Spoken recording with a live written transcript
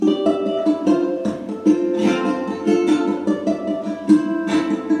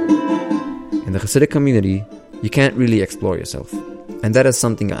the Hasidic community, you can't really explore yourself. And that is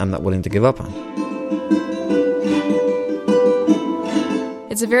something I'm not willing to give up on.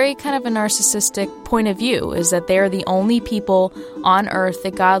 It's a very kind of a narcissistic point of view, is that they're the only people on earth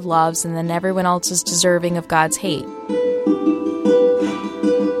that God loves, and then everyone else is deserving of God's hate.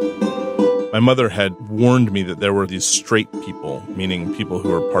 My mother had warned me that there were these straight people, meaning people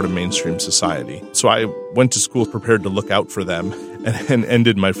who are part of mainstream society. So I went to school prepared to look out for them and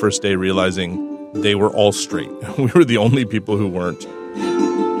ended my first day realizing they were all straight. We were the only people who weren't.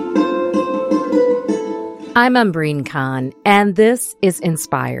 I'm Umbreen Khan, and this is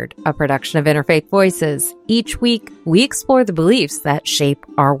Inspired, a production of Interfaith Voices. Each week, we explore the beliefs that shape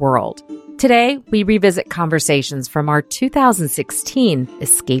our world. Today, we revisit conversations from our 2016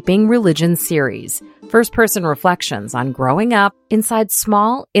 Escaping Religion series, first-person reflections on growing up inside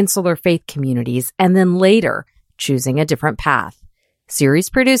small, insular faith communities and then later choosing a different path. Series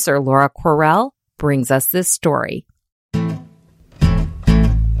producer Laura Quarell brings us this story.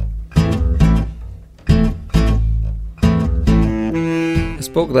 I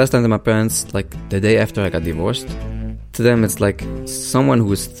spoke last time to my parents, like the day after I got divorced. To them, it's like someone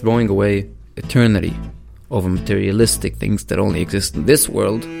who is throwing away eternity over materialistic things that only exist in this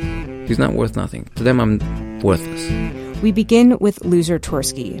world. He's not worth nothing. To them, I'm worthless. We begin with Loser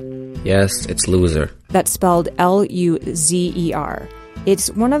Torski. Yes, it's loser. That's spelled Luzer.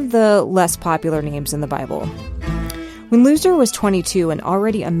 It's one of the less popular names in the Bible. When Loser was 22 and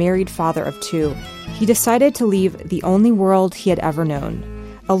already a married father of two, he decided to leave the only world he had ever known,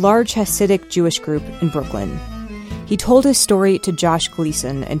 a large Hasidic Jewish group in Brooklyn. He told his story to Josh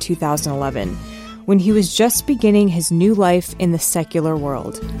Gleason in 2011, when he was just beginning his new life in the secular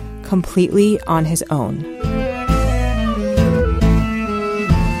world, completely on his own.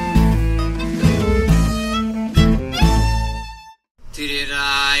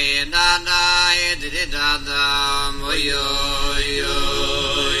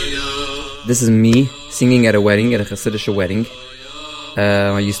 This is me singing at a wedding, at a Hasidic wedding.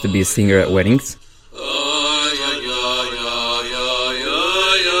 I used to be a singer at weddings.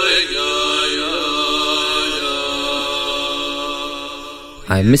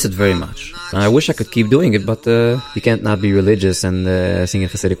 I miss it very much. I wish I could keep doing it, but you can't not be religious and sing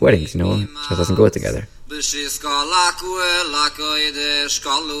at Hasidic weddings, you know? It just doesn't go together.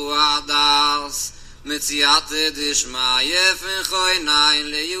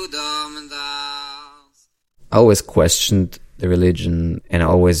 I always questioned the religion, and I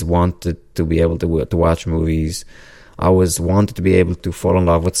always wanted to be able to watch movies. I always wanted to be able to fall in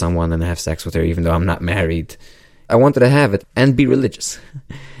love with someone and have sex with her, even though I'm not married. I wanted to have it and be religious.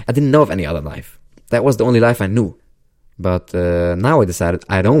 I didn't know of any other life. That was the only life I knew. But now I decided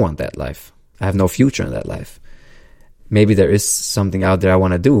I don't want that life. I have no future in that life. Maybe there is something out there I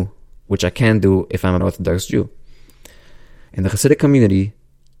want to do, which I can do if I'm an Orthodox Jew. In the Hasidic community,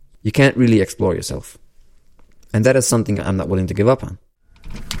 you can't really explore yourself. And that is something I'm not willing to give up on.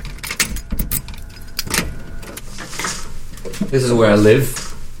 This is where I live.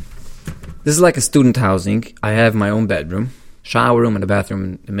 This is like a student housing. I have my own bedroom, shower room and a bathroom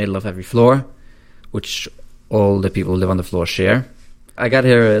in the middle of every floor, which all the people who live on the floor share. I got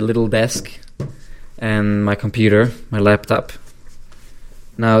here a little desk and my computer, my laptop.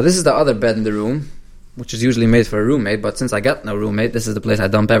 Now, this is the other bed in the room, which is usually made for a roommate, but since I got no roommate, this is the place I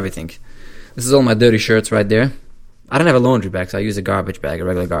dump everything. This is all my dirty shirts right there. I don't have a laundry bag, so I use a garbage bag, a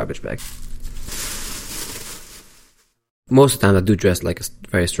regular garbage bag. Most of the time I do dress like a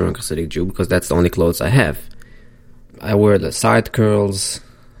very strong Hasidic Jew because that's the only clothes I have. I wear the side curls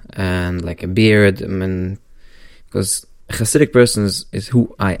and like a beard, because a Hasidic person is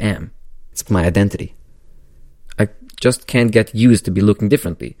who I am. It's my identity. I just can't get used to be looking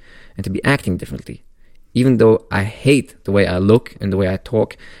differently and to be acting differently. Even though I hate the way I look and the way I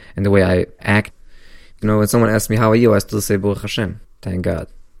talk and the way I act. You know, when someone asks me, how are you? I still say, Baruch Hashem, thank God.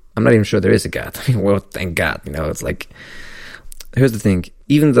 I'm not even sure there is a God. Well, thank God. You know, it's like, here's the thing.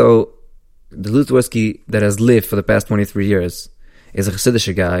 Even though the Lutwersky that has lived for the past 23 years is a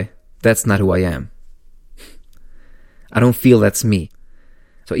Hasidic guy, that's not who I am. I don't feel that's me.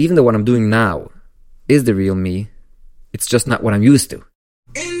 So even though what I'm doing now is the real me, it's just not what I'm used to.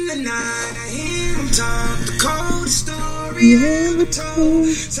 In the night, I hear him talk, the coldest story you ever told.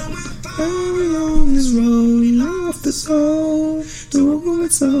 So I follow along this road, he lost the soul, to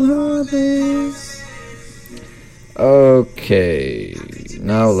avoid so hard there. Okay,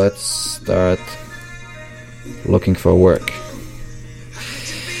 now let's start looking for work.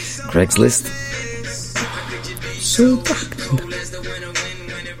 Craigslist.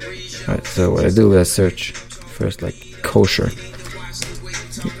 Alright, so what I do is I search first like kosher.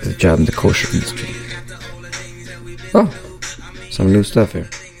 a job in the kosher industry. Oh, some new stuff here.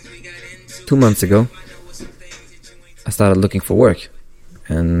 2 months ago, I started looking for work,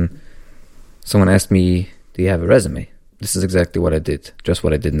 and someone asked me, do you have a resume? This is exactly what I did, just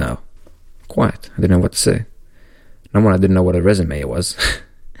what I did now. Quiet. I didn't know what to say. Number one, I didn't know what a resume was.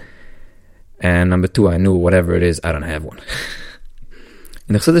 And number two, I knew whatever it is, I don't have one.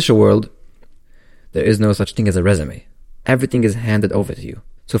 In the Chassidish world, there is no such thing as a resume. Everything is handed over to you.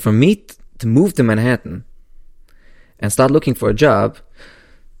 So for me to move to Manhattan and start looking for a job,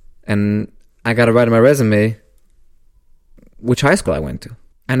 and I got to write in my resume which high school I went to.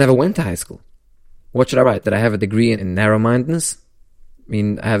 I never went to high school. What should I write? Did I have a degree in narrow-mindedness? I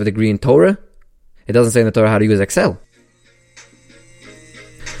mean, I have a degree in Torah? It doesn't say in the Torah how to use Excel.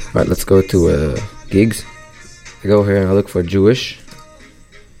 Right, let's go to gigs. I go here and I look for Jewish.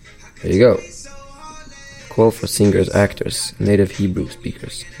 There you go. Call for singers, actors, native Hebrew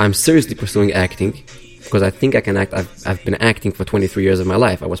speakers. I'm seriously pursuing acting because I think I can act. I've been acting for 23 years of my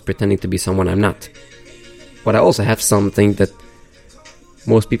life. I was pretending to be someone I'm not. But I also have something that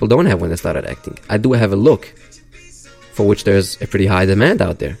most people don't have when they started acting. I do have a look for which there's a pretty high demand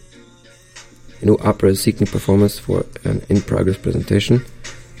out there. A new opera is seeking performance for an in-progress presentation.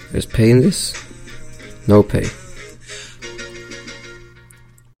 There's pay in this? No pay.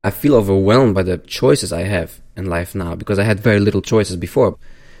 I feel overwhelmed by the choices I have in life now because I had very little choices before.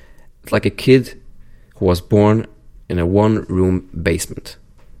 It's like a kid who was born in a one-room basement.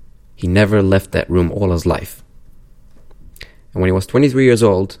 He never left that room all his life. And when he was 23 years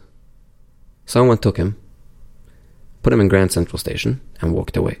old, someone took him, put him in Grand Central Station, and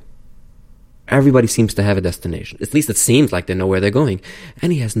walked away. Everybody seems to have a destination. At least it seems like they know where they're going.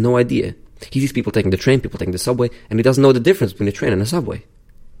 And he has no idea. He sees people taking the train, people taking the subway, and he doesn't know the difference between the train and the subway.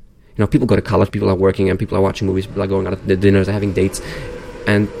 You know, people go to college, people are working, and people are watching movies, people are going out to dinners, having dates,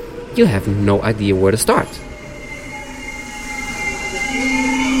 and you have no idea where to start.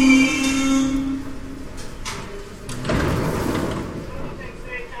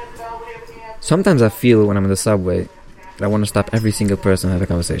 Sometimes I feel when I'm in the subway that I want to stop every single person and have a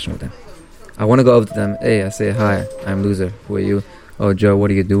conversation with them. I want to go over to them. Hey, I say, hi, I'm Loser. Who are you? Oh, Joe, what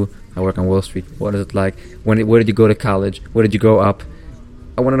do you do? I work on Wall Street. What is it like? Where did you go to college? Where did you grow up?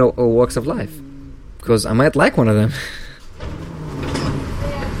 I want to know all walks of life. Because I might like one of them.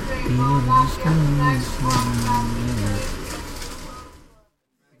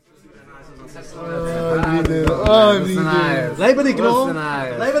 Lebedik, no?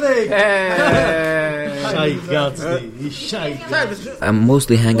 Lebedik! I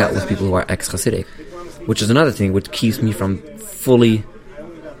mostly hang out with people who are ex-Hasidic, which is another thing which keeps me from fully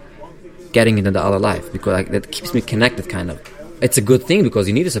getting into the other life, because that keeps me connected, kind of. It's a good thing because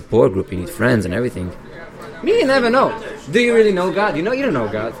you need a support group, you need friends and everything. Me, you never know. Do you really know God? You don't know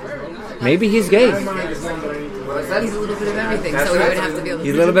God. Maybe he's gay. He's a little bit of everything, so he would have to be able to...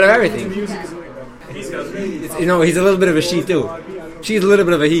 He's a little bit of everything. You know, he's a little bit of a she too. She's a little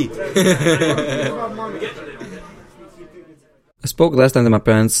bit of a he. I spoke last time to my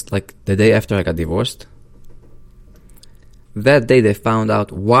parents, like the day after I got divorced. That day they found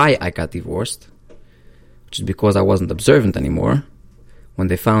out why I got divorced, which is because I wasn't observant anymore. When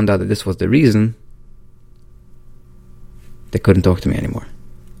they found out that this was the reason, they couldn't talk to me anymore.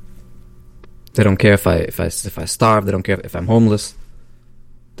 They don't care if I starve. They don't care if I'm homeless.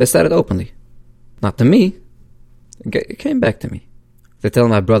 They said it openly. Not to me. It came back to me. They tell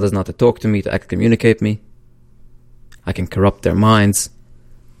my brothers not to talk to me, to excommunicate me. I can corrupt their minds.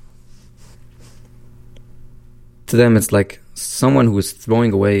 To them, it's like someone who is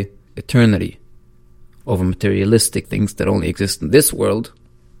throwing away eternity over materialistic things that only exist in this world,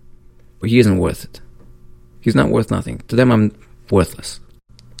 but he isn't worth it. He's not worth nothing. To them, I'm worthless.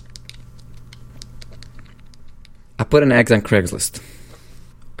 I put an eggs on Craigslist.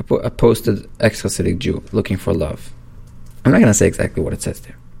 I posted ex-Hasidic Jew looking for love. I'm not going to say exactly what it says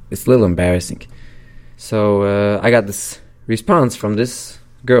there. It's a little embarrassing. So I got this response from this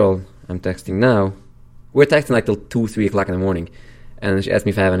girl I'm texting now. We're texting like till 2, 3 o'clock in the morning. And she asked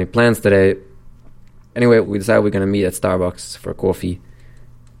me if I have any plans today. Anyway, we decided we're going to meet at Starbucks for coffee.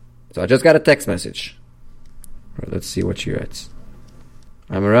 So I just got a text message. Right, let's see what she writes.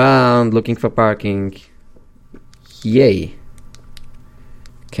 I'm around looking for parking. Yay.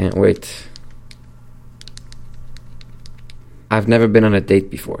 Can't wait. I've never been on a date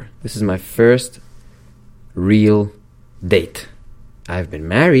before. This is my first real date. I've been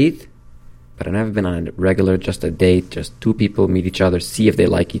married, but I've never been on a regular, just a date. Just two people meet each other, see if they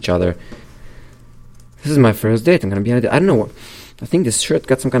like each other. This is my first date. I'm going to be on a date. I don't know what. I think this shirt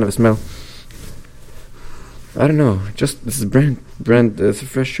got some kind of a smell. I don't know. Just this is brand. It's a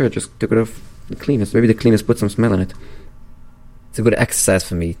fresh shirt. Just took it off the cleanest. Maybe the cleanest put some smell in it. It's a good exercise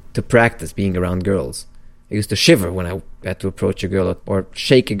for me to practice being around girls. I used to shiver when I had to approach a girl or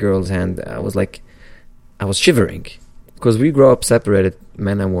shake a girl's hand. I was shivering because we grow up separated,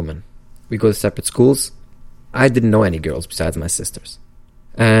 men and women. We go to separate schools. I didn't know any girls besides my sisters,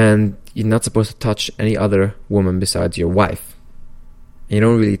 and you're not supposed to touch any other woman besides your wife. You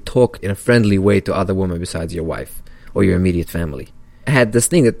don't really talk in a friendly way to other women besides your wife or your immediate family. I had this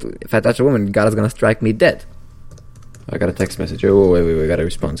thing that if I touch a woman, God is going to strike me dead. I got a text message. Oh, wait, got a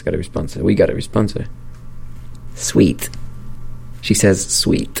response. We got a response. Sweet. She says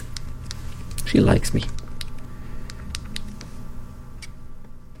sweet. She likes me.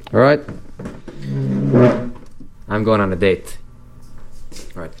 Alright. I'm going on a date.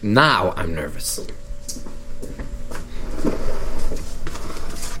 Alright, now I'm nervous.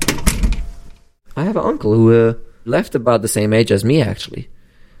 I have an uncle who left about the same age as me, actually.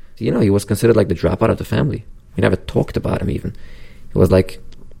 You know, he was considered like the dropout of the family. We never talked about him even. He was like,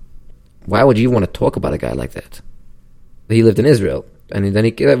 why would you want to talk about a guy like that? He lived in Israel, and then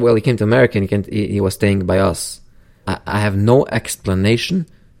he came to America, and he was staying by us. I have no explanation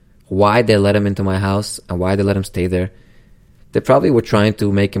why they let him into my house and why they let him stay there. They probably were trying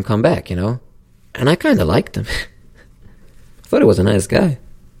to make him come back, you know? And I kind of liked him. I thought he was a nice guy.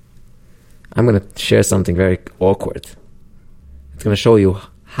 I'm going to share something very awkward. It's going to show you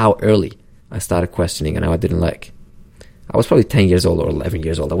how early I started questioning and how I didn't like. I was probably 10 years old or 11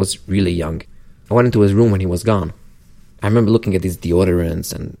 years old. I was really young. I went into his room when he was gone. I remember looking at these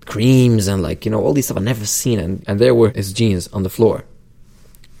deodorants and creams and all these stuff I'd never seen. And there were his jeans on the floor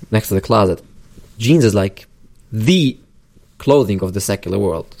next to the closet. Jeans is like the clothing of the secular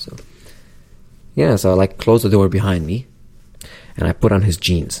world. So I closed the door behind me and I put on his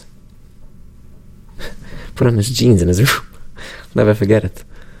jeans. Put on his jeans in his room. Never forget it.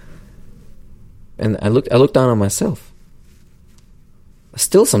 And I looked down on myself. I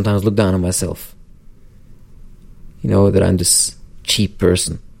still sometimes look down on myself. You know, that I'm this cheap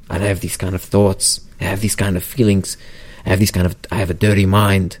person. I have these kind of thoughts. I have these kind of feelings. I have a dirty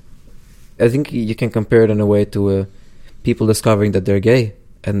mind. I think you can compare it in a way to people discovering that they're gay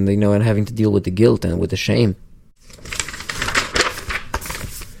and having to deal with the guilt and with the shame.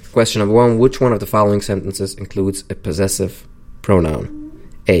 Question number 1. Which one of the following sentences includes a possessive pronoun?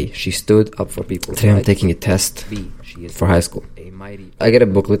 A. She stood up for people. Today I'm taking a test for high school. I get a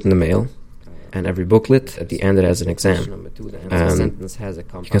booklet in the mail, and every booklet, at the end, it has an exam. And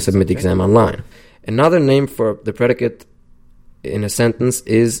you can submit the exam online. Another name for the predicate in a sentence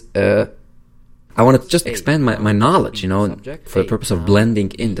is... I want to just expand my knowledge, for the purpose of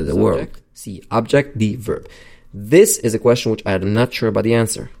blending into the world. C. Object, D. Verb. This is a question which I am not sure about the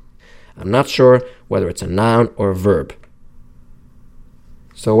answer. I'm not sure whether it's a noun or a verb.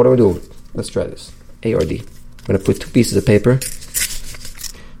 So what do we do? Let's try this. A or D. I'm going to put 2 pieces of paper.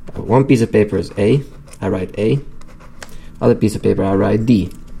 One piece of paper is A. I write A. Other piece of paper, I write D.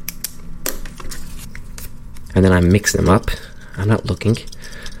 And then I mix them up. I'm not looking.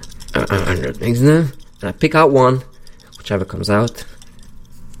 I'm not mixing them. And I pick out one, whichever comes out.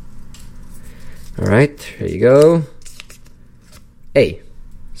 Alright, here you go. A.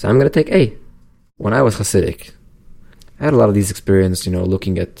 So I'm going to take A. When I was Hasidic, I had a lot of these experiences,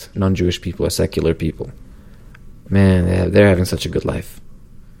 looking at non-Jewish people or secular people. Man, they're having such a good life.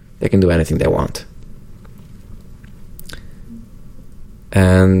 They can do anything they want.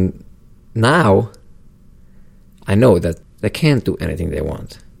 And now, I know that they can't do anything they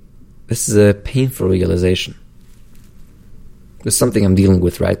want. This is a painful realization. This is something I'm dealing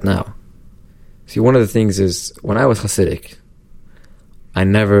with right now. See, one of the things is, when I was Hasidic, I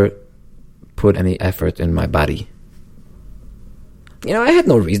never put any effort in my body. I had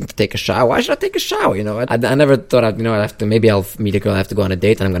no reason to take a shower. Why should I take a shower? I never thought I'd have to, maybe I'll meet a girl, I have to go on a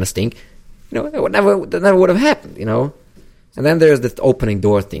date and I'm going to stink. That never would have happened, And then there's the opening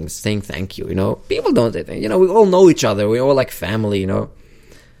door things, saying thank you, People don't say thank you. We all know each other. We're all like family,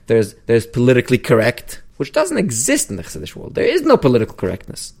 There's politically correct, which doesn't exist in the Chassidish world. There is no political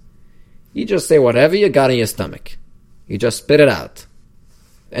correctness. You just say whatever you got in your stomach. You just spit it out.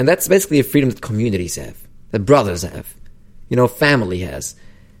 And that's basically a freedom that communities have, that brothers have, family has.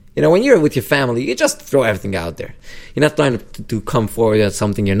 When you're with your family, you just throw everything out there. You're not trying to come forward as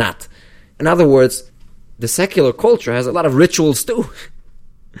something you're not. In other words, the secular culture has a lot of rituals too.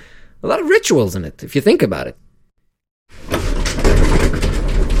 A lot of rituals in it, if you think about it. I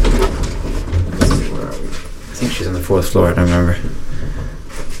think she's on the 4th floor, I don't remember.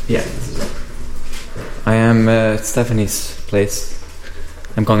 Yeah. I am at Stephanie's place.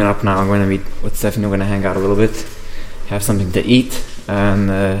 I'm going up now. I'm going to meet with Stephanie. We're going to hang out a little bit, have something to eat,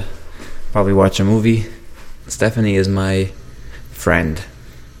 and probably watch a movie. Stephanie is my friend.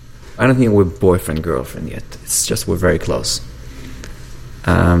 I don't think we're boyfriend, girlfriend yet. It's just we're very close.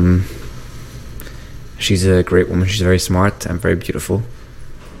 She's a great woman. She's very smart and very beautiful.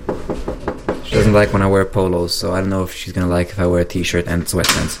 She doesn't like when I wear polos, so I don't know if she's going to like if I wear a t-shirt and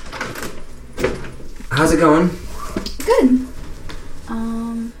sweatpants. How's it going? Good.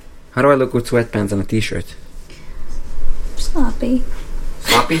 How do I look with sweatpants and a t-shirt? Sloppy.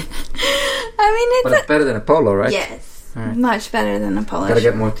 Sloppy? I mean, But it's better than a polo, right? Yes. Right. Much better than a polo. Gotta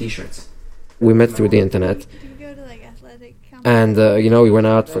get more t-shirts. We met through the internet. Did you go to like athletic And, we went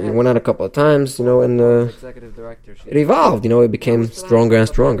out a couple of times, and it evolved, it became stronger and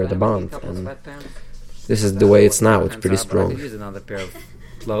stronger, the bond. And this is the way it's now. It's pretty strong. Here's another pair of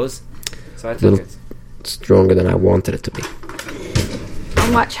clothes. So I took it. Stronger than I wanted it to be.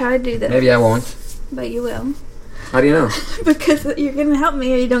 And watch how I do this. Maybe I won't. But you will. How do you know? Because you're going to help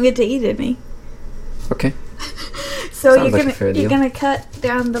me or you don't get to eat any. Okay. So Sounds you're gonna cut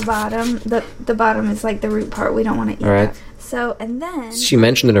down the bottom. The bottom is like the root part. We don't want to eat Alright. that. So, and then... She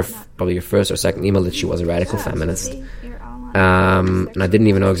mentioned in her probably your first or second email that she was a radical feminist. And I didn't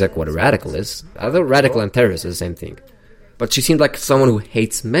even know exactly what a radical is. I thought radical and terrorist is the same thing. But she seemed like someone who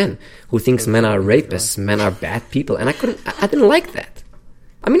hates men, who thinks men are rapists, men are bad people, and I didn't like that.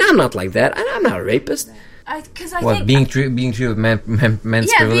 I mean, I'm not like that. I'm not a rapist. Because I What, think... being treated with men's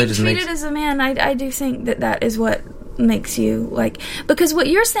privileges being treated makes... as a man, I do think that is what makes you, like... Because what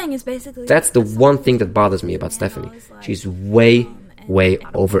you're saying is basically... That's the one thing that bothers me about Stephanie. She's way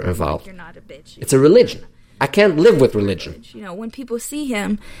over-involved. It's a religion. I can't live with religion. When people see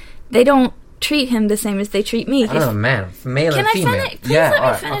him, they don't treat him the same as they treat me. I don't know, man. Male and female. Can I finish? Please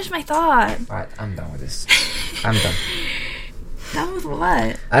let me finish my thought. Alright, I'm done with this. I'm done. Done with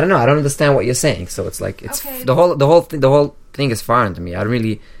what? I don't know. I don't understand what you're saying. So it's like Okay. the whole thing is foreign to me. I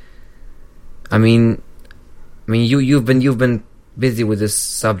mean, you've been busy with this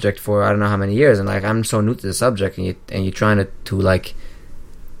subject for I don't know how many years, and like I'm so new to the subject, and you're trying to like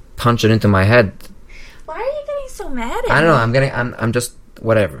punch it into my head. Why are you getting so mad at me? I don't know. I'm just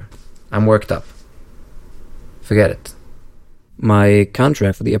whatever. I'm worked up. Forget it. My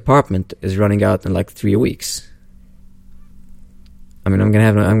contract for the apartment is running out in like 3 weeks. I mean, I'm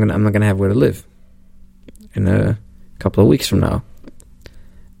not gonna have where to live in a couple of weeks from now,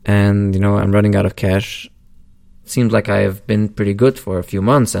 and I'm running out of cash. Seems like I've been pretty good for a few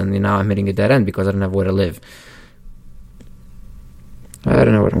months, and now I'm hitting a dead end because I don't have where to live. I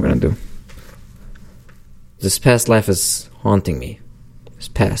don't know what I'm gonna do. This past life is haunting me.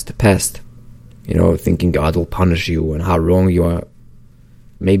 The past. Thinking God will punish you and how wrong you are.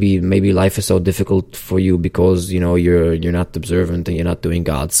 Maybe life is so difficult for you because you're not observant and you're not doing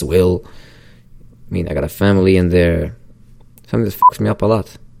God's will. I mean, I got a family in there. Something that fucks me up a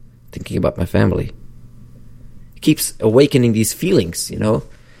lot. Thinking about my family. It keeps awakening these feelings,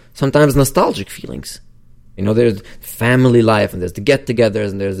 Sometimes nostalgic feelings. There's family life and there's the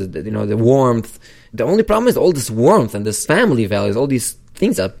get-togethers and there's the warmth. The only problem is all this warmth and this family values, all these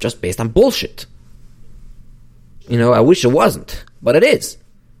things are just based on bullshit. I wish it wasn't, but it is.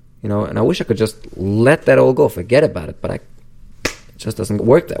 And I wish I could just let that all go, forget about it, but it just doesn't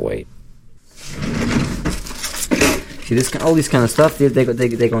work that way. See, all these kind of stuff, they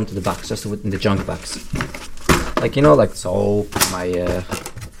go into the box, just in the junk box. Like, like soap, my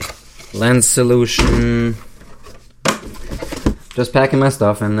lens solution. Just packing my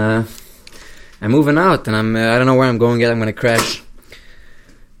stuff, and I'm moving out, and I don't know where I'm going yet. I'm going to crash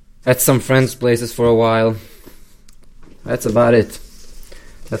at some friends' places for a while. That's about it.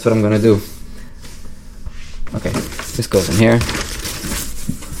 That's what I'm going to do. Okay, this goes in here.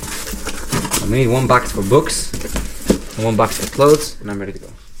 I need one box for books, and one box for clothes, and I'm ready to go.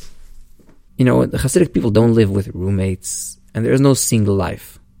 The Hasidic people don't live with roommates, and there is no single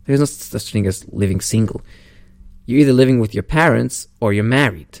life. There is no such thing as living single. You're either living with your parents or you're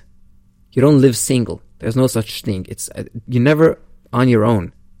married. You don't live single. There's no such thing. You're never on your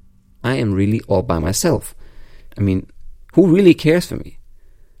own. I am really all by myself. I mean, who really cares for me?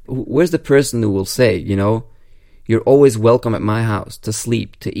 Where's the person who will say, you're always welcome at my house to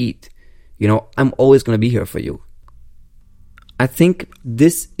sleep, to eat. I'm always going to be here for you. I think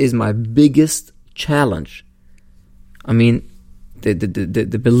this is my biggest challenge. I mean,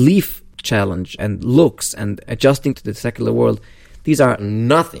 the belief challenge and looks and adjusting to the secular world, these are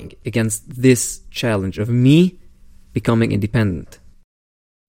nothing against this challenge of me becoming independent.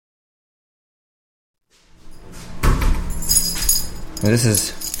 This is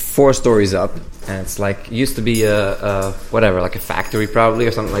 4 stories up, And it's like, used to be a factory probably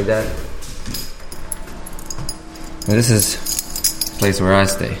or something like that. And this is the place where I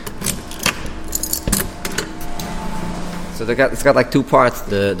stay. So it's got like two parts,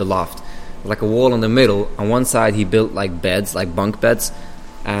 the loft. Like a wall in the middle. On one side he built like beds, like bunk beds.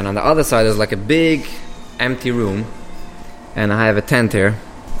 And on the other side there's like a big empty room. And I have a tent here.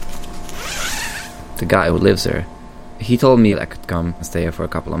 The guy who lives there, he told me I could come and stay here for a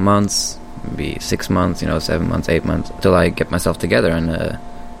couple of months, maybe 6 months, 7 months, 8 months, until I get myself together and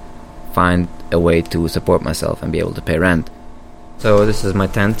find a way to support myself and be able to pay rent. So this is my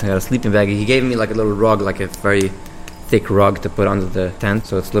tent. I got a sleeping bag. He gave me like a little rug, like a very thick rug to put under the tent,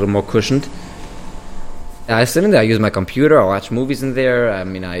 so it's a little more cushioned. I sit in there. I use my computer. I watch movies in there. I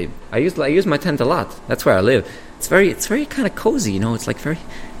mean, I use my tent a lot. That's where I live. It's very kind of cozy. It's like I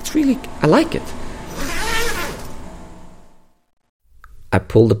like it. I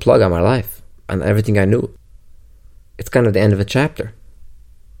pulled the plug on my life, on everything I knew. It's kind of the end of a chapter.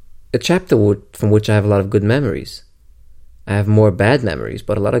 A chapter from which I have a lot of good memories. I have more bad memories,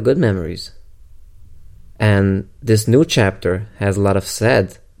 but a lot of good memories. And this new chapter has a lot of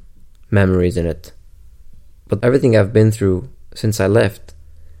sad memories in it. But everything I've been through since I left,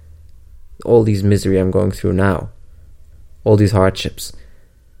 all these misery I'm going through now, all these hardships,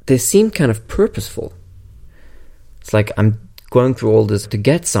 they seem kind of purposeful. It's like I'm going through all this to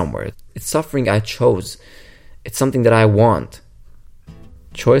get somewhere. It's suffering I chose. It's something that I want.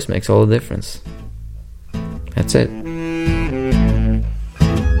 Choice makes all the difference. That's it.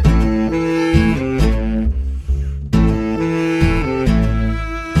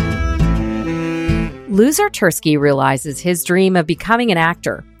 Loser Tursky realizes his dream of becoming an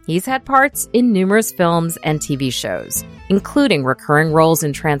actor. He's had parts in numerous films and TV shows, including recurring roles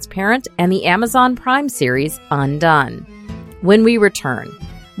in Transparent and the Amazon Prime series Undone. When we return,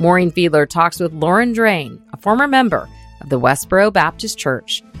 Maureen Fiedler talks with Lauren Drain, a former member of the Westboro Baptist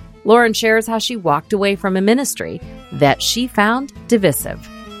Church. Lauren shares how she walked away from a ministry that she found divisive.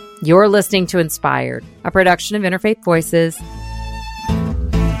 You're listening to Inspired, a production of Interfaith Voices.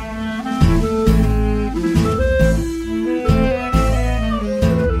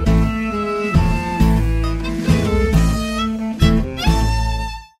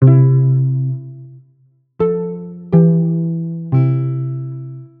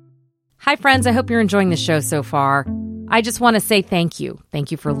 Hi, friends. I hope you're enjoying the show so far. I just want to say thank you.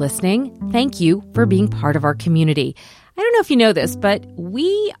 Thank you for listening. Thank you for being part of our community. I don't know if you know this, but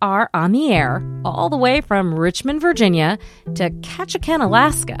we are on the air all the way from Richmond, Virginia to Ketchikan,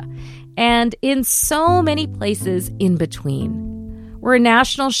 Alaska, and in so many places in between. We're a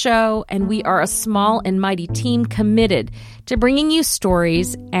national show, and we are a small and mighty team committed to bringing you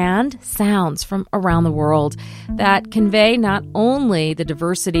stories and sounds from around the world that convey not only the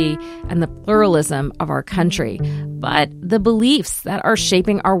diversity and the pluralism of our country, but the beliefs that are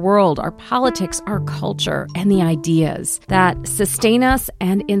shaping our world, our politics, our culture, and the ideas that sustain us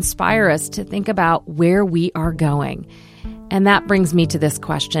and inspire us to think about where we are going. And that brings me to this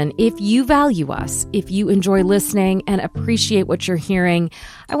question. If you value us, if you enjoy listening and appreciate what you're hearing,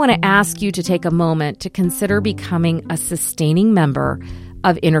 I want to ask you to take a moment to consider becoming a sustaining member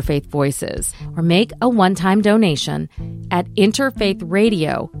of Interfaith Voices, or make a one-time donation at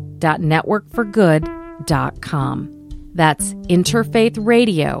interfaithradio.networkforgood.com. That's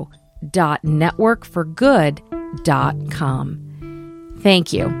interfaithradio.networkforgood.com.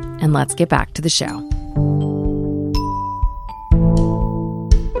 Thank you, and let's get back to the show.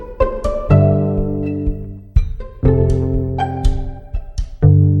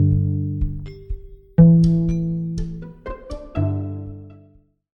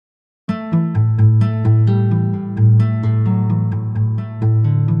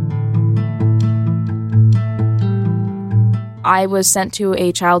 I was sent to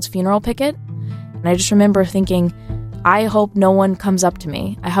a child's funeral picket, and I just remember thinking, I hope no one comes up to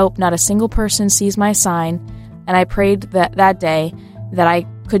me. I hope not a single person sees my sign, and I prayed that day that I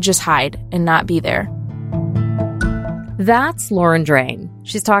could just hide and not be there. That's Lauren Drain.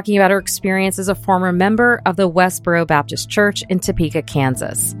 She's talking about her experience as a former member of the Westboro Baptist Church in Topeka,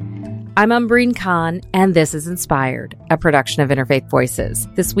 Kansas. I'm Umbreen Khan, and this is Inspired, a production of Interfaith Voices.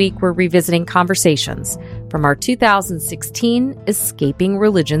 This week, we're revisiting conversations from our 2016 Escaping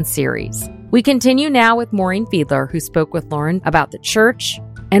Religion series. We continue now with Maureen Fiedler, who spoke with Lauren about the church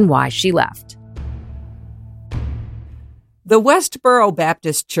and why she left. The Westboro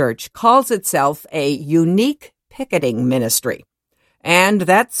Baptist Church calls itself a unique picketing ministry, and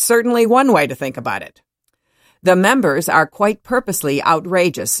that's certainly one way to think about it. The members are quite purposely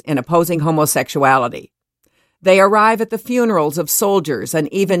outrageous in opposing homosexuality. They arrive at the funerals of soldiers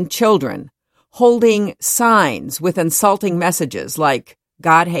and even children, holding signs with insulting messages like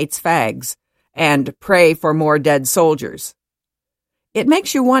God hates fags and pray for more dead soldiers. It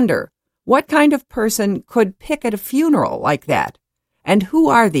makes you wonder, what kind of person could picket a funeral like that? And who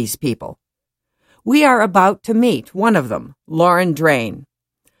are these people? We are about to meet one of them, Lauren Drain.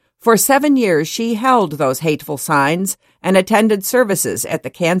 For 7 years, she held those hateful signs and attended services at the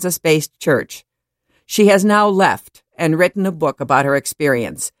Kansas-based church. She has now left and written a book about her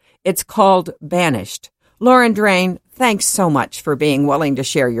experience. It's called Banished. Lauren Drain, thanks so much for being willing to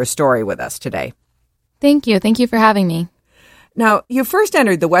share your story with us today. Thank you. Thank you for having me. Now, you first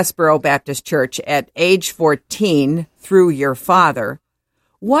entered the Westboro Baptist Church at age 14 through your father.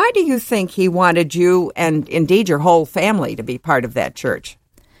 Why do you think he wanted you and indeed your whole family to be part of that church?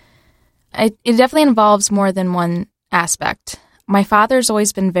 It definitely involves more than one aspect. My father's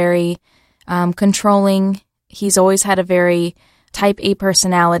always been very controlling. He's always had a very type A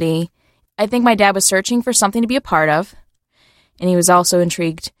personality. I think my dad was searching for something to be a part of, and he was also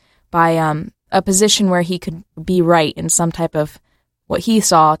intrigued by a position where he could be right in some type of what he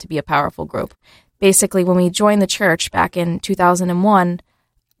saw to be a powerful group. Basically, when we joined the church back in 2001,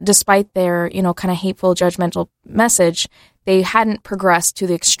 despite their, kind of hateful, judgmental message, they hadn't progressed to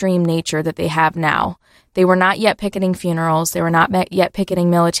the extreme nature that they have now. They were not yet picketing funerals. They were not yet picketing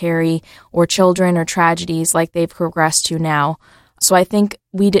military or children or tragedies like they've progressed to now. So I think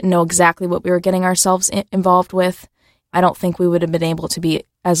we didn't know exactly what we were getting ourselves involved with. I don't think we would have been able to be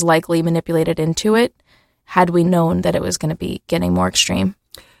as likely manipulated into it had we known that it was going to be getting more extreme.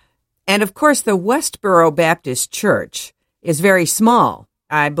 And of course, the Westboro Baptist Church is very small.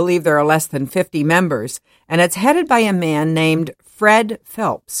 I believe there are less than 50 members, and it's headed by a man named Fred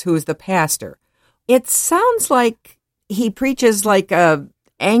Phelps, who's the pastor. It sounds like he preaches like a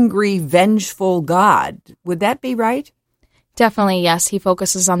angry, vengeful God. Would that be right? Definitely, yes. He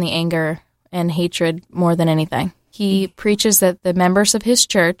focuses on the anger and hatred more than anything. He preaches that the members of his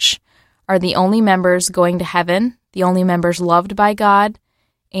church are the only members going to heaven, the only members loved by God,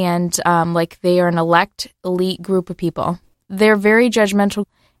 and like they are an elite group of people. They're very judgmental,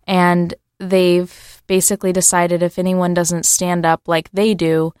 and they've basically decided if anyone doesn't stand up like they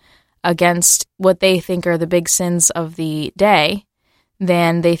do against what they think are the big sins of the day,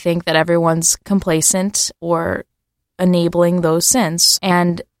 then they think that everyone's complacent or enabling those sins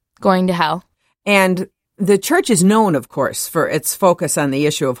and going to hell. And the church is known, of course, for its focus on the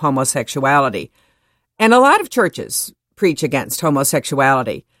issue of homosexuality. And a lot of churches preach against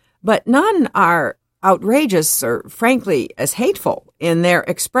homosexuality, but none are outrageous or, frankly, as hateful in their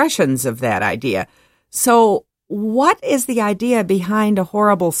expressions of that idea. So what is the idea behind a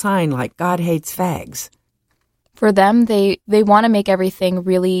horrible sign like God hates fags? For them, they want to make everything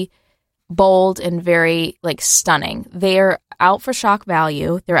really bold and very, stunning. They're out for shock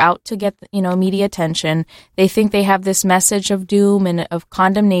value. They're out to get, media attention. They think they have this message of doom and of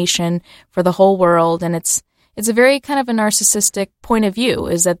condemnation for the whole world, and it's a very kind of a narcissistic point of view,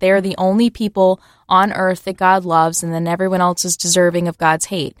 is that they're the only people on earth that God loves, and then everyone else is deserving of God's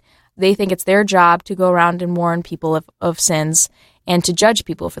hate. They think it's their job to go around and warn people of sins and to judge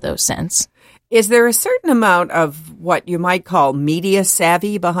people for those sins. Is there a certain amount of what you might call media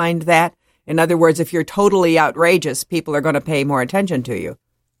savvy behind that? In other words, if you're totally outrageous, people are going to pay more attention to you.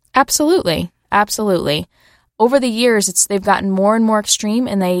 Absolutely. Absolutely. Over the years, they've gotten more and more extreme,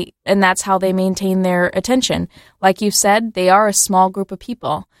 and that's how they maintain their attention. Like you said, they are a small group of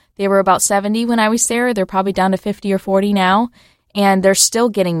people. They were about 70 when I was there. They're probably down to 50 or 40 now, and they're still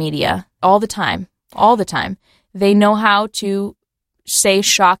getting media all the time. They know how to say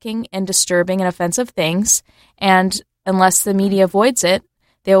shocking and disturbing and offensive things, and unless the media avoids it,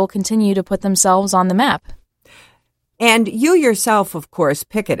 they will continue to put themselves on the map. And you yourself, of course,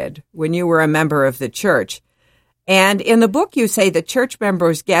 picketed when you were a member of the church. And in the book, you say that church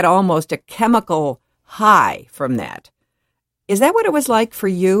members get almost a chemical high from that. Is that what it was like for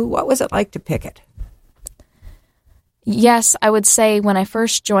you? What was it like to picket? Yes, I would say when I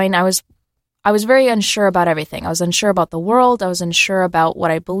first joined, I was very unsure about everything. I was unsure about the world. I was unsure about what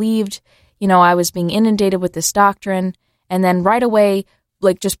I believed. I was being inundated with this doctrine. And then right away,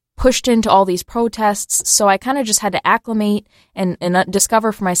 just pushed into all these protests. So I kind of just had to acclimate and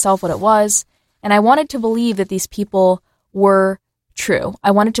discover for myself what it was. And I wanted to believe that these people were true.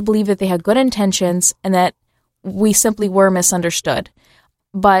 I wanted to believe that they had good intentions and that we simply were misunderstood.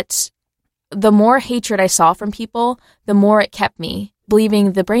 But the more hatred I saw from people, the more it kept me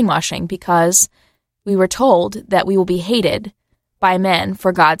believing the brainwashing, because we were told that we will be hated by men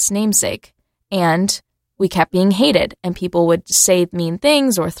for God's namesake. And we kept being hated, and people would say mean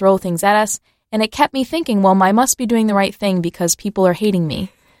things or throw things at us. And it kept me thinking, well, I must be doing the right thing because people are hating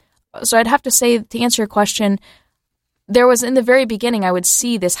me. So I'd have to say, to answer your question, there was, in the very beginning, I would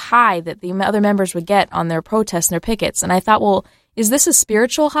see this high that the other members would get on their protests and their pickets. And I thought, well, is this a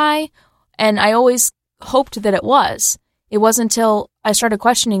spiritual high? And I always hoped that it was. It wasn't until I started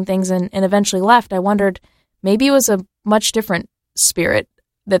questioning things and eventually left, I wondered, maybe it was a much different spirit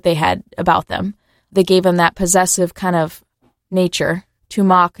that they had about them that gave them that possessive kind of nature to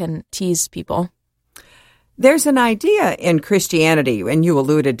mock and tease people. There's an idea in Christianity, and you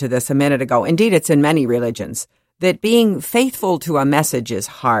alluded to this a minute ago, indeed it's in many religions, that being faithful to a message is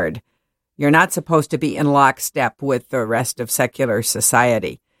hard. You're not supposed to be in lockstep with the rest of secular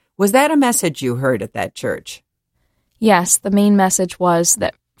society. Was that a message you heard at that church? Yes, the main message was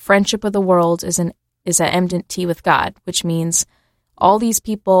that friendship with the world is at enmity with God, which means all these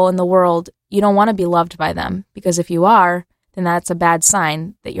people in the world, you don't want to be loved by them, because if you are, then that's a bad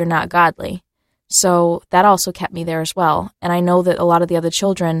sign that you're not godly. So that also kept me there as well. And I know that a lot of the other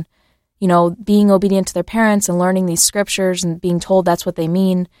children, being obedient to their parents and learning these scriptures and being told that's what they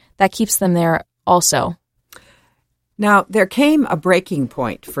mean, that keeps them there also. Now, there came a breaking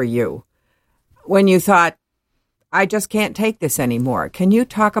point for you when you thought, I just can't take this anymore. Can you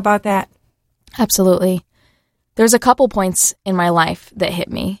talk about that? Absolutely. There's a couple points in my life that hit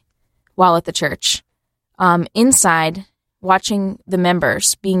me while at the church. Inside, watching the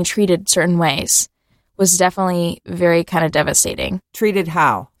members being treated certain ways was definitely very kind of devastating. Treated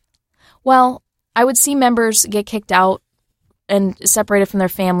how? Well, I would see members get kicked out and separated from their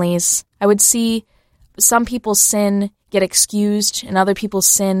families. I would see some people's sin get excused and other people's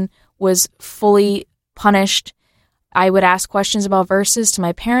sin was fully punished. I would ask questions about verses to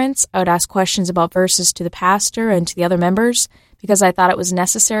my parents. I would ask questions about verses to the pastor and to the other members because I thought it was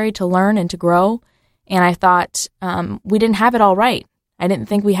necessary to learn and to grow. And I thought we didn't have it all right. I didn't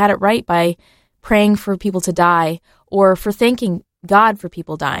think we had it right by praying for people to die or for thanking God for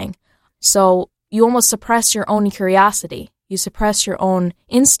people dying. So you almost suppress your own curiosity. You suppress your own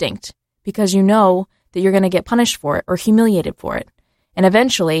instinct because you know that you're going to get punished for it or humiliated for it. And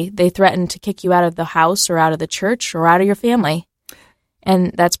eventually, they threaten to kick you out of the house or out of the church or out of your family.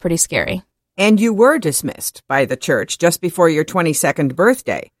 And that's pretty scary. And you were dismissed by the church just before your 22nd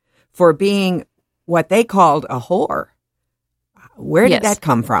birthday for being what they called a whore. Where did that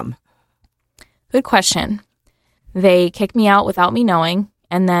come from? Good question. They kicked me out without me knowing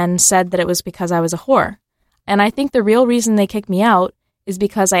and then said that it was because I was a whore. And I think the real reason they kicked me out is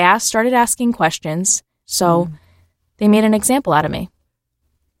because I started asking questions. So they made an example out of me.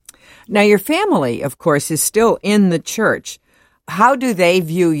 Now, your family, of course, is still in the church. How do they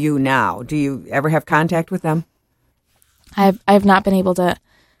view you now? Do you ever have contact with them? I have not been able to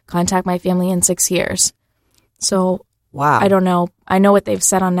contact my family in 6 years. So wow. I don't know. I know what they've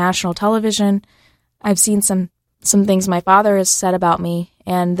said on national television. I've seen some things my father has said about me,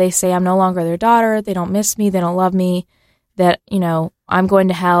 and they say I'm no longer their daughter. They don't miss me. They don't love me. That, I'm going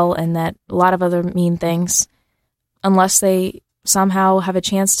to hell, and that a lot of other mean things. Unless they somehow have a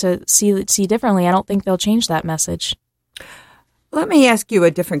chance to see differently, I don't think they'll change that message. Let me ask you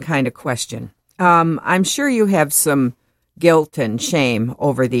a different kind of question. I'm sure you have some guilt and shame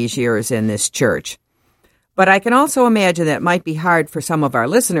over these years in this church, but I can also imagine that it might be hard for some of our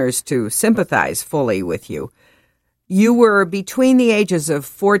listeners to sympathize fully with you. You were between the ages of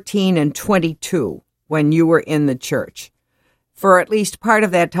 14 and 22 when you were in the church. For at least part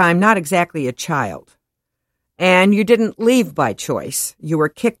of that time, not exactly a child. And you didn't leave by choice. You were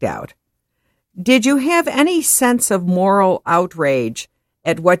kicked out. Did you have any sense of moral outrage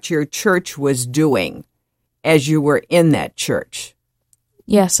at what your church was doing as you were in that church?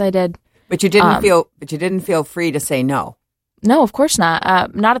 Yes, I did. But you didn't feel free to say no. No, of course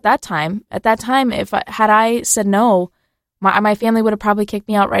not. Not at that time. At that time, had I said no, my family would have probably kicked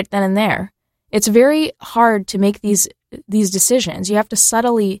me out right then and there. It's very hard to make these decisions. You have to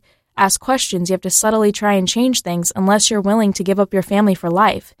subtly ask questions. You have to subtly try and change things unless you're willing to give up your family for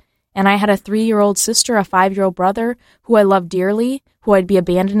life. And I had a 3-year-old sister, a 5-year-old brother who I loved dearly, who I'd be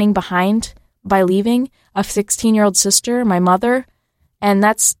abandoning behind by leaving, a 16-year-old sister, my mother. And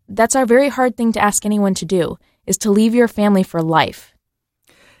that's a very hard thing to ask anyone to do, is to leave your family for life.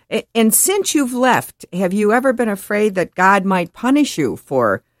 And since you've left, have you ever been afraid that God might punish you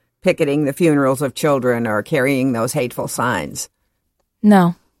for picketing the funerals of children or carrying those hateful signs?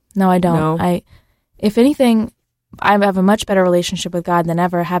 No, I don't. No? If anything, I have a much better relationship with God than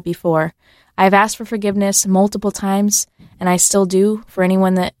ever had before. I've asked for forgiveness multiple times, and I still do. For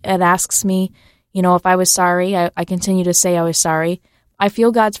anyone that asks me, if I was sorry, I continue to say I was sorry. I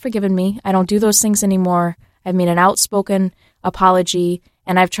feel God's forgiven me. I don't do those things anymore. I've made an outspoken apology,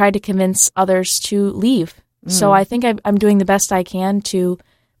 and I've tried to convince others to leave. So I think I'm doing the best I can to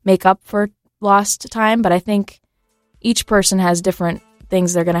make up for lost time, but I think each person has different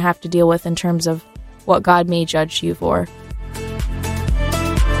things they're going to have to deal with in terms of what God may judge you for.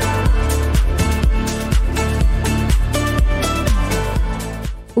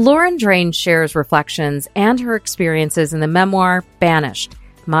 Lauren Drain shares reflections and her experiences in the memoir, Banished,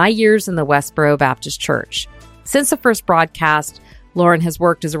 My Years in the Westboro Baptist Church. Since the first broadcast, Lauren has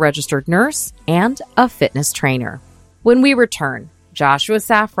worked as a registered nurse and a fitness trainer. When we return, Joshua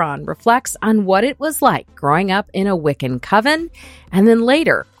Safran reflects on what it was like growing up in a Wiccan coven and then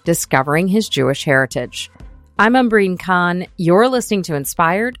later discovering his Jewish heritage. I'm Umbreen Khan. You're listening to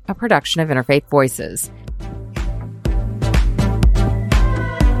Inspired, a production of Interfaith Voices.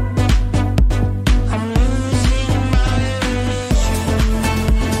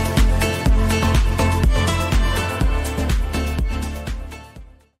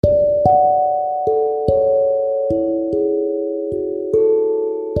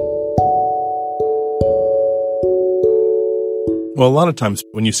 Well, a lot of times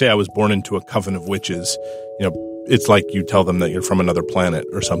when you say I was born into a coven of witches, it's like you tell them that you're from another planet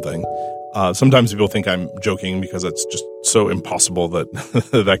or something. Sometimes people think I'm joking because it's just so impossible that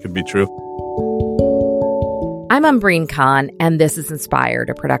that could be true. I'm Umbreen Khan, and this is Inspired,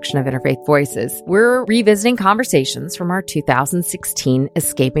 a production of Interfaith Voices. We're revisiting conversations from our 2016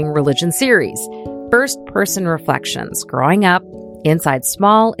 Escaping Religion series. First-person reflections, growing up inside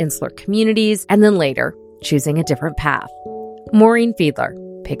small, insular communities, and then later, choosing a different path. Maureen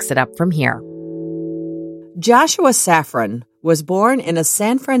Fiedler picks it up from here. Joshua Safran was born in a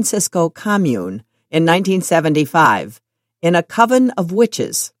San Francisco commune in 1975 in a coven of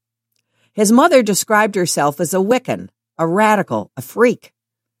witches. His mother described herself as a Wiccan, a radical, a freak.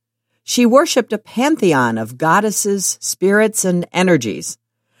 She worshipped a pantheon of goddesses, spirits, and energies,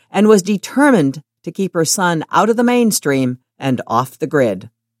 and was determined to keep her son out of the mainstream and off the grid.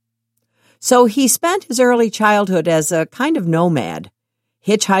 So he spent his early childhood as a kind of nomad,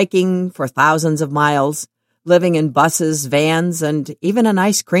 hitchhiking for thousands of miles, living in buses, vans, and even an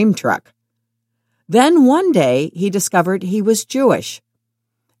ice cream truck. Then one day he discovered he was Jewish,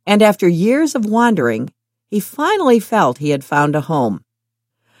 and after years of wandering, he finally felt he had found a home.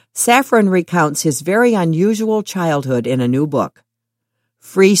 Safran recounts his very unusual childhood in a new book,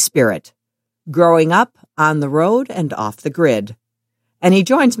 Free Spirit, Growing Up on the Road and Off the Grid. And he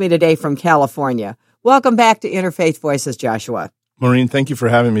joins me today from California. Welcome back to Interfaith Voices, Joshua. Maureen, thank you for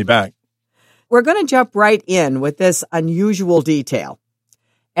having me back. We're going to jump right in with this unusual detail.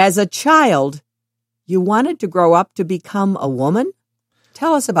 As a child, you wanted to grow up to become a woman?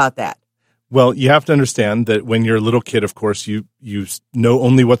 Tell us about that. Well, you have to understand that when you're a little kid, of course, you know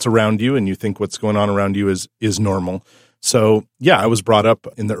only what's around you, and you think what's going on around you is normal. So, yeah, I was brought up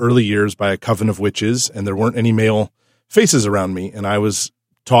in the early years by a coven of witches, and there weren't any male faces around me, and I was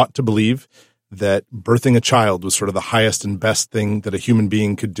taught to believe that birthing a child was sort of the highest and best thing that a human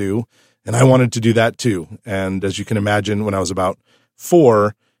being could do, and I wanted to do that too. And as you can imagine, when I was about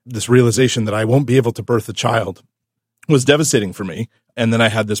 4, this realization that I won't be able to birth a child was devastating for me. And then I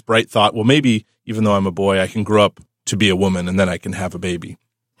had this bright thought, well, maybe even though I'm a boy, I can grow up to be a woman, and then I can have a baby.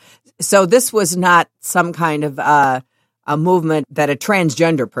 So this was not some kind of a movement that a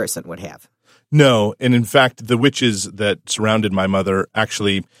transgender person would have. No, and in fact, the witches that surrounded my mother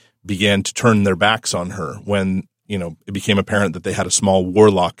actually began to turn their backs on her when, it became apparent that they had a small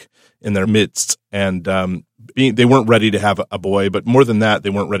warlock in their midst, and they weren't ready to have a boy, but more than that, they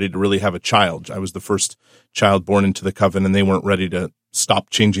weren't ready to really have a child. I was the first child born into the coven, and they weren't ready to stop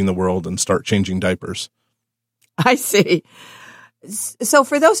changing the world and start changing diapers. I see. So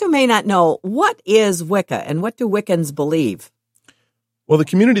for those who may not know, what is Wicca, and what do Wiccans believe? Well, the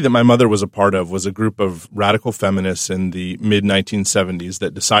community that my mother was a part of was a group of radical feminists in the mid-1970s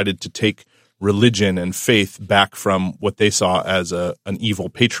that decided to take religion and faith back from what they saw as an evil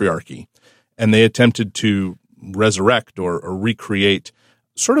patriarchy. And they attempted to resurrect or recreate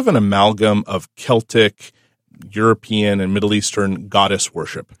sort of an amalgam of Celtic, European, and Middle Eastern goddess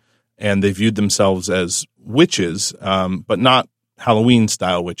worship. And they viewed themselves as witches, but not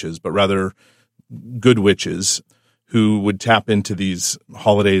Halloween-style witches, but rather good witches who would tap into these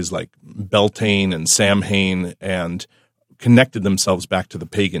holidays like Beltane and Samhain and connected themselves back to the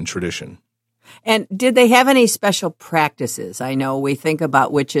pagan tradition. And did they have any special practices? I know we think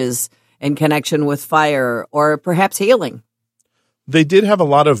about witches in connection with fire or perhaps healing. They did have a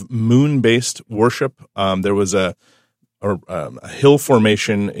lot of moon-based worship. There was a hill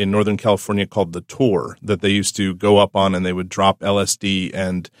formation in Northern California called the Tor that they used to go up on, and they would drop LSD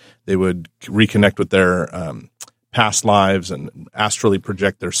and they would reconnect with their past lives and astrally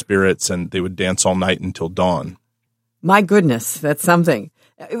project their spirits, and they would dance all night until dawn. My goodness, that's something.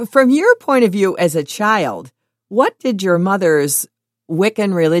 From your point of view as a child, what did your mother's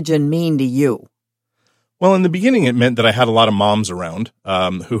Wiccan religion mean to you? Well, in the beginning, it meant that I had a lot of moms around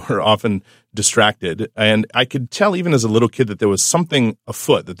who were often distracted. And I could tell even as a little kid that there was something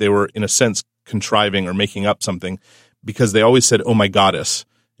afoot, that they were, in a sense, contriving or making up something, because they always said, "Oh, my goddess,"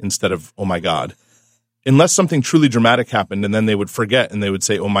 instead of "Oh, my God." Unless something truly dramatic happened, and then they would forget and they would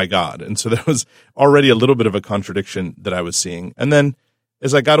say, "Oh, my God." And so there was already a little bit of a contradiction that I was seeing. And then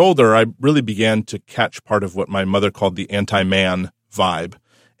as I got older, I really began to catch part of what my mother called the anti-man vibe.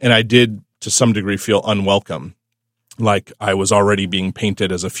 And I did, to some degree, feel unwelcome, like I was already being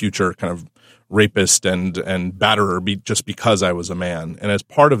painted as a future kind of rapist and batterer just because I was a man. And as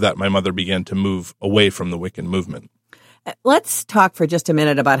part of that, my mother began to move away from the Wiccan movement. Let's talk for just a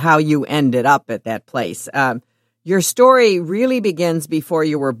minute about how you ended up at that place. Your story really begins before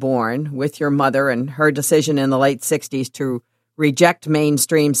you were born, with your mother and her decision in the late 60s to reject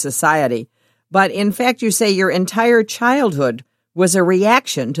mainstream society. But in fact, you say your entire childhood was a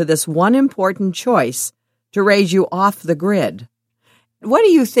reaction to this one important choice to raise you off the grid. What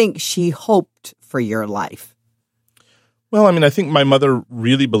do you think she hoped for your life? Well, I think my mother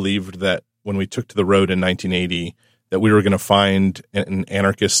really believed that when we took to the road in 1980, that we were going to find an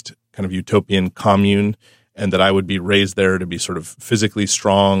anarchist kind of utopian commune, and that I would be raised there to be sort of physically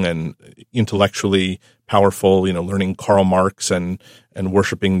strong and intellectually powerful, learning Karl Marx and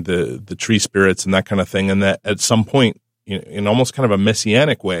worshiping the tree spirits and that kind of thing. And that at some point, in almost kind of a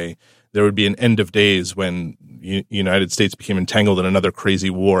messianic way, there would be an end of days when the United States became entangled in another crazy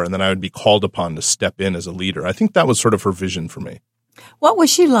war, and then I would be called upon to step in as a leader. I think that was sort of her vision for me. What was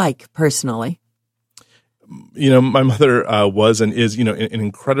she like personally? My mother was and is, an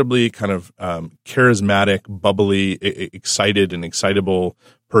incredibly kind of charismatic, bubbly, excited and excitable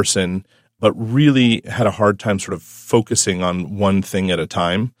person, but really had a hard time sort of focusing on one thing at a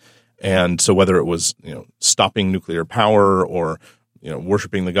time. And so whether it was, stopping nuclear power or,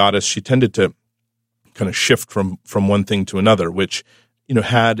 worshiping the goddess, she tended to kind of shift from one thing to another, which,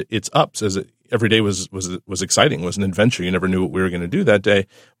 had its ups, as every day was exciting, was an adventure. You never knew what we were going to do that day.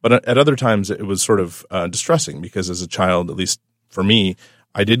 But at other times it was sort of distressing, because as a child, at least for me,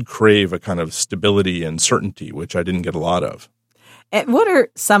 I did crave a kind of stability and certainty, which I didn't get a lot of. And what are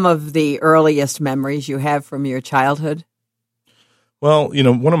some of the earliest memories you have from your childhood? Well,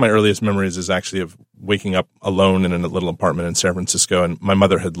 one of my earliest memories is actually of waking up alone in a little apartment in San Francisco, and my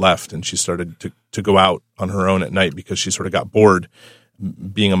mother had left, and she started to go out on her own at night because she sort of got bored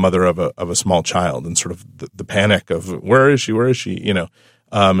being a mother of a small child, and sort of the panic of where is she,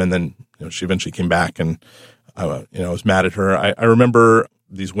 and then she eventually came back, and I was mad at her. I remember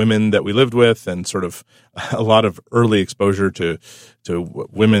these women that we lived with, and sort of a lot of early exposure to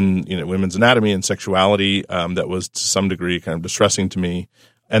women, women's anatomy and sexuality that was to some degree kind of distressing to me.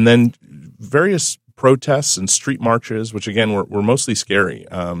 And then various protests and street marches, which again were mostly scary.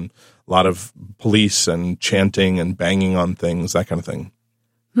 A lot of police and chanting and banging on things, that kind of thing.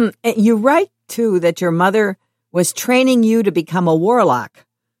 You write, too, that your mother was training you to become a warlock.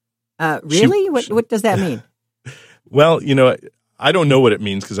 Really? What does that mean? Well, I don't know what it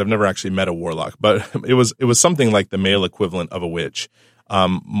means because I've never actually met a warlock, but it was something like the male equivalent of a witch.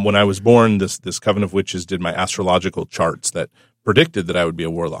 When I was born, this coven of witches did my astrological charts that predicted that I would be a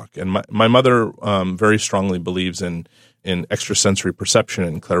warlock. And my mother very strongly believes in extrasensory perception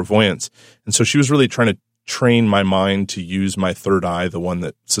and clairvoyance. And so she was really trying to train my mind to use my third eye, the one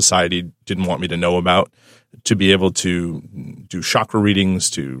that society didn't want me to know about, to be able to do chakra readings,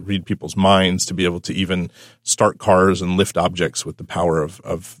 to read people's minds, to be able to even start cars and lift objects with the power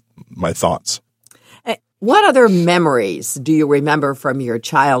of my thoughts. What other memories do you remember from your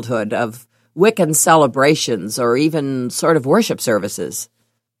childhood of Wiccan celebrations or even sort of worship services?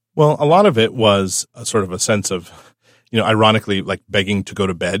 Well, a lot of it was a sort of a sense of, ironically, like begging to go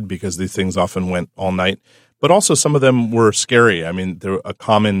to bed because these things often went all night. But also some of them were scary. A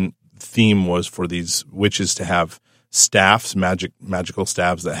common theme was for these witches to have staffs, magical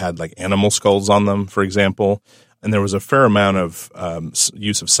staffs that had like animal skulls on them, for example. And there was a fair amount of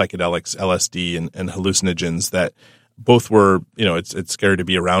use of psychedelics, LSD, and hallucinogens that both were, it's scary to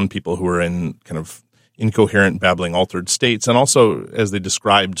be around people who are in kind of incoherent, babbling, altered states. And also, as they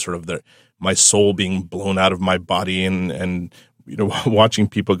described, sort of my soul being blown out of my body and watching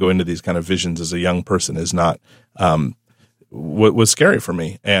people go into these kind of visions as a young person is not what was scary for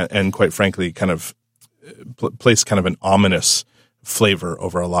me. And quite frankly, kind of placed kind of an ominous flavor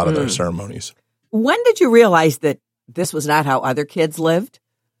over a lot of their ceremonies. When did you realize that this was not how other kids lived?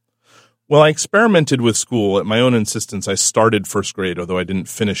 Well, I experimented with school. At my own insistence, I started first grade, although I didn't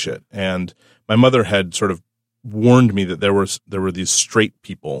finish it. And my mother had sort of warned me that there were these straight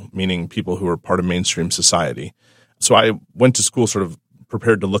people, meaning people who were part of mainstream society. So I went to school sort of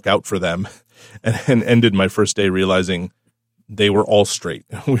prepared to look out for them, and ended my first day realizing they were all straight.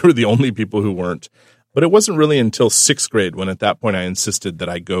 We were the only people who weren't. But it wasn't really until 6th grade when at that point I insisted that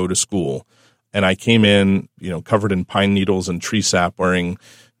I go to school. And I came in, covered in pine needles and tree sap, wearing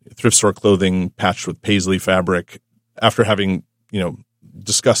thrift store clothing patched with paisley fabric, after having,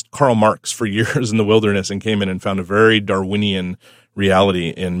 discussed Karl Marx for years in the wilderness, and came in and found a very Darwinian reality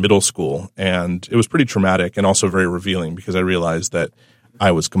in middle school. And it was pretty traumatic and also very revealing, because I realized that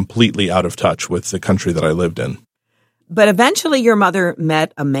I was completely out of touch with the country that I lived in. But eventually your mother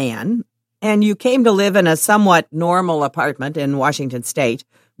met a man, and you came to live in a somewhat normal apartment in Washington State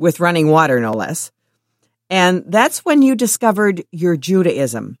with running water, no less. And that's when you discovered your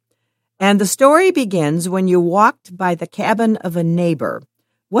Judaism. And the story begins when you walked by the cabin of a neighbor.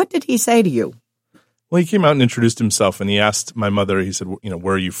 What did he say to you? Well, he came out and introduced himself, and he asked my mother, he said,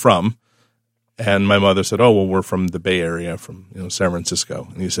 where are you from? And my mother said, oh, well, we're from the Bay Area, from San Francisco.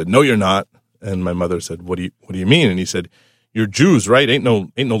 And he said, no, you're not. And my mother said, what do you mean? And he said, you're Jews, right? Ain't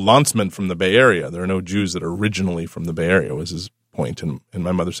no landsmen from the Bay Area. There are no Jews that are originally from the Bay Area, was his point. And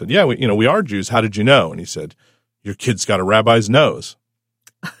my mother said, yeah, we are Jews. How did you know? And he said, your kid's got a rabbi's nose.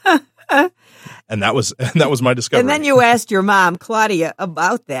 and that was my discovery. And then you asked your mom, Claudia,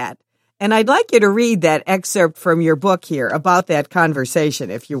 about that. And I'd like you to read that excerpt from your book here about that conversation,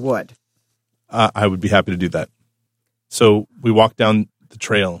 if you would. I would be happy to do that. So we walked down the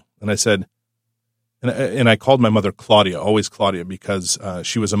trail, and I said, and I called my mother Claudia, always Claudia, because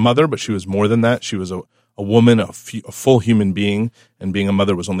she was a mother, but she was more than that. She was a woman, a full human being, and being a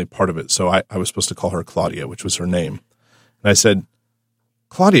mother was only part of it. So I was supposed to call her Claudia, which was her name. And I said,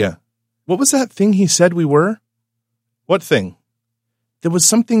 Claudia, what was that thing he said we were? What thing? There was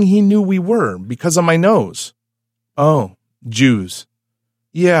something he knew we were because of my nose. Oh, Jews.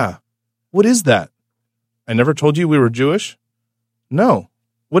 Yeah. What is that? I never told you we were Jewish? No.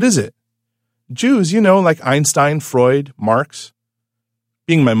 What is it? Jews, like Einstein, Freud, Marx.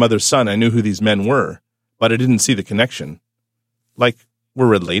 Being my mother's son, I knew who these men were, but I didn't see the connection. Like, we're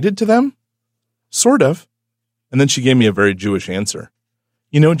related to them? Sort of. And then she gave me a very Jewish answer.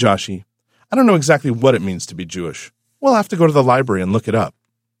 Joshie, I don't know exactly what it means to be Jewish. We'll have to go to the library and look it up.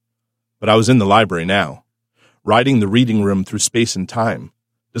 But I was in the library now, riding the reading room through space and time,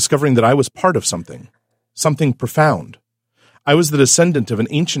 discovering that I was part of something profound. I was the descendant of an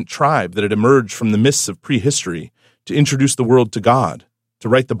ancient tribe that had emerged from the mists of prehistory to introduce the world to God, to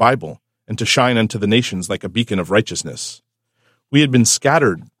write the Bible, and to shine unto the nations like a beacon of righteousness. We had been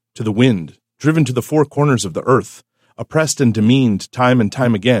scattered to the wind, driven to the four corners of the earth, oppressed and demeaned time and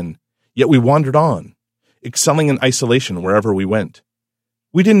time again, yet we wandered on, excelling in isolation wherever we went.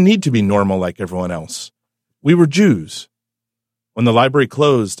 We didn't need to be normal like everyone else. We were Jews. When the library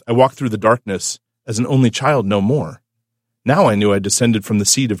closed, I walked through the darkness as an only child no more. Now I knew I descended from the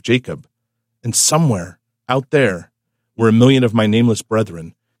seed of Jacob, and somewhere, out there, were a million of my nameless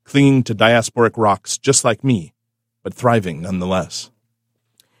brethren, clinging to diasporic rocks just like me, but thriving nonetheless.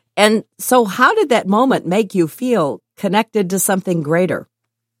 And so how did that moment make you feel connected to something greater?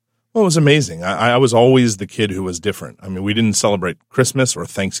 Well, it was amazing. I was always the kid who was different. I mean, we didn't celebrate Christmas or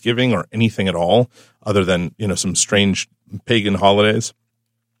Thanksgiving or anything at all other than, some strange pagan holidays.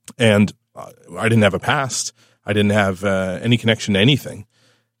 And I didn't have a past. I didn't have any connection to anything.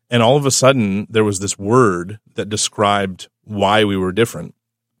 And all of a sudden, there was this word that described why we were different.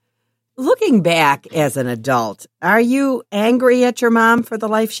 Looking back as an adult, are you angry at your mom for the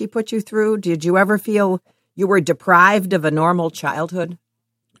life she put you through? Did you ever feel you were deprived of a normal childhood?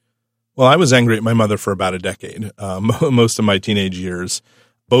 Well, I was angry at my mother for about a decade, most of my teenage years,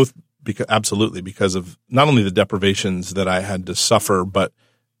 both absolutely because of not only the deprivations that I had to suffer, but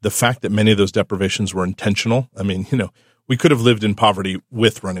the fact that many of those deprivations were intentional. I mean, we could have lived in poverty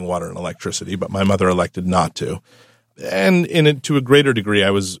with running water and electricity, but my mother elected not to. And to a greater degree,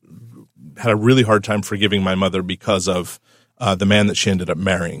 I had a really hard time forgiving my mother because of the man that she ended up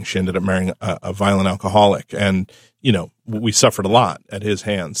marrying. She ended up marrying a violent alcoholic, and we suffered a lot at his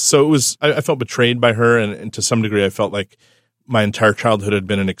hands. So it was, I felt betrayed by her, and to some degree, I felt like my entire childhood had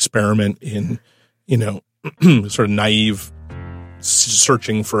been an experiment in, sort of naive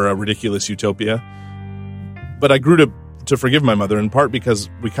searching for a ridiculous utopia. But I grew to forgive my mother in part because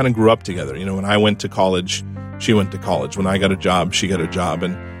we kind of grew up together. When I went to college, she went to college. When I got a job, she got a job.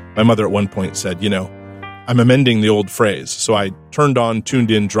 And my mother at one point said, I'm amending the old phrase. So I turned on, tuned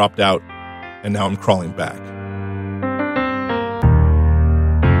in, dropped out, and now I'm crawling back.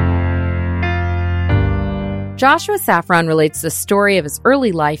 Joshua Safran relates the story of his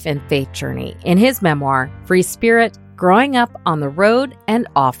early life and faith journey in his memoir, Free Spirit, Growing Up on the Road and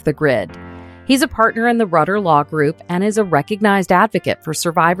Off the Grid. He's a partner in the Rudder Law Group and is a recognized advocate for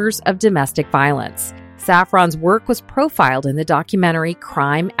survivors of domestic violence. Safran's work was profiled in the documentary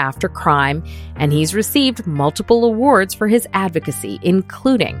Crime After Crime, and he's received multiple awards for his advocacy,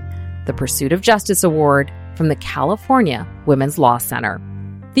 including the Pursuit of Justice Award from the California Women's Law Center.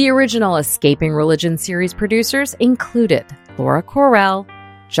 The original Escaping Religion series producers included Laura Correll,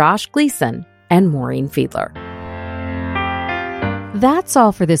 Josh Gleason, and Maureen Fiedler. That's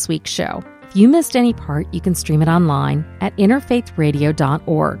all for this week's show. If you missed any part, you can stream it online at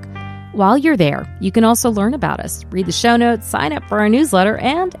interfaithradio.org. While you're there, you can also learn about us, read the show notes, sign up for our newsletter,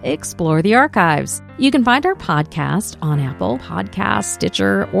 and explore the archives. You can find our podcast on Apple Podcasts,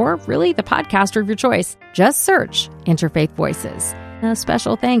 Stitcher, or really the podcaster of your choice. Just search Interfaith Voices. A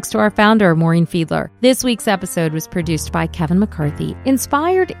special thanks to our founder, Maureen Fiedler. This week's episode was produced by Kevin McCarthy.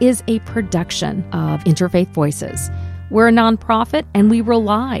 Inspired is a production of Interfaith Voices. We're a nonprofit, and we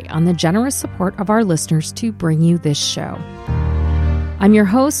rely on the generous support of our listeners to bring you this show. I'm your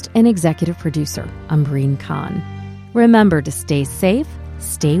host and executive producer, Umbreen Khan. Remember to stay safe,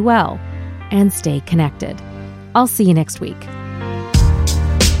 stay well, and stay connected. I'll see you next week.